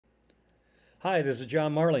Hi, this is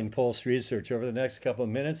John Marling, Pulse Research. Over the next couple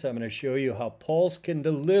of minutes, I'm going to show you how Pulse can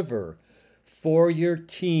deliver for your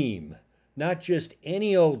team. Not just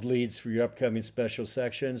any old leads for your upcoming special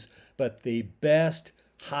sections, but the best,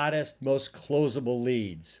 hottest, most closable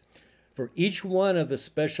leads. For each one of the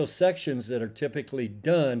special sections that are typically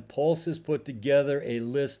done, Pulse has put together a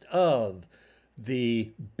list of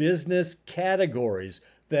the business categories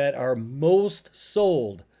that are most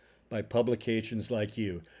sold by publications like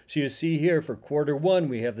you. So you see here for quarter one,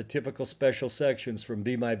 we have the typical special sections from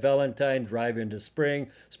Be My Valentine, Drive Into Spring,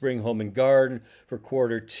 Spring Home and Garden. For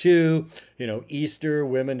quarter two, Easter,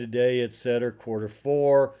 Women Today, etc. Quarter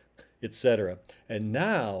four, etc. And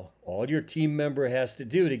now all your team member has to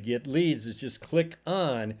do to get leads is just click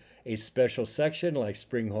on a special section like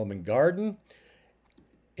Spring Home and Garden,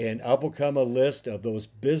 and up will come a list of those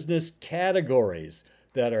business categories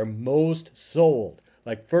that are most sold.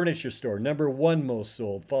 Like furniture store, number one most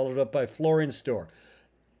sold, followed up by flooring store,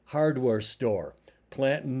 hardware store,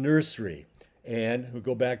 plant and nursery. And we'll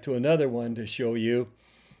go back to another one to show you.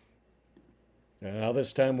 Now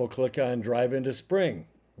this time we'll click on Drive Into Spring,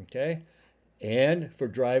 okay? And for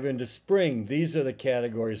Drive Into Spring, these are the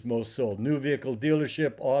categories most sold: new vehicle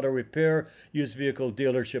dealership, auto repair, used vehicle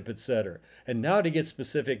dealership, etc. And now to get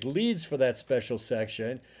specific leads for that special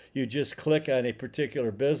section, you just click on a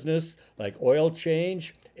particular business like oil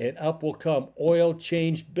change, and up will come oil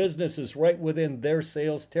change businesses right within their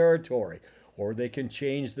sales territory. Or they can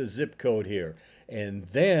change the zip code here. And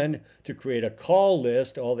then to create a call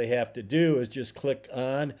list, all they have to do is just click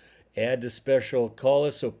on add to special call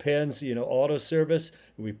list. So Penn's, auto service,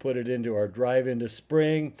 we put it into our Drive Into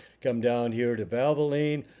Spring, come down here to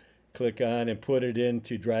Valvoline, click on and put it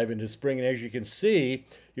into Drive Into Spring. And as you can see,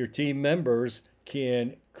 your team members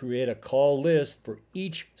can create a call list for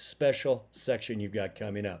each special section you've got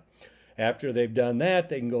coming up. After they've done that,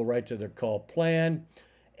 they can go right to their call plan,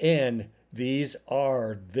 and these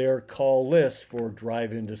are their call lists for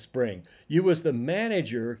Drive Into Spring. You as the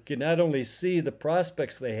manager can not only see the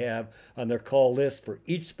prospects they have on their call list for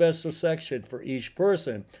each special section for each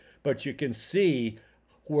person, but you can see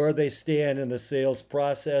where they stand in the sales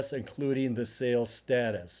process, including the sales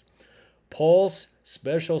status. Pulse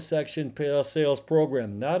Special Section Sales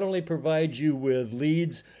Program not only provides you with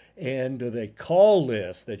leads and the call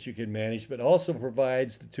list that you can manage, but also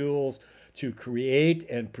provides the tools to create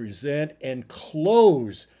and present and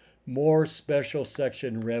close more special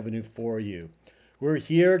section revenue for you. We're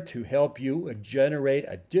here to help you generate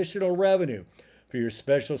additional revenue for your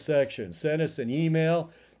special section. Send us an email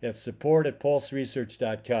at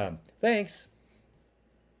support@pulseresearch.com. Thanks.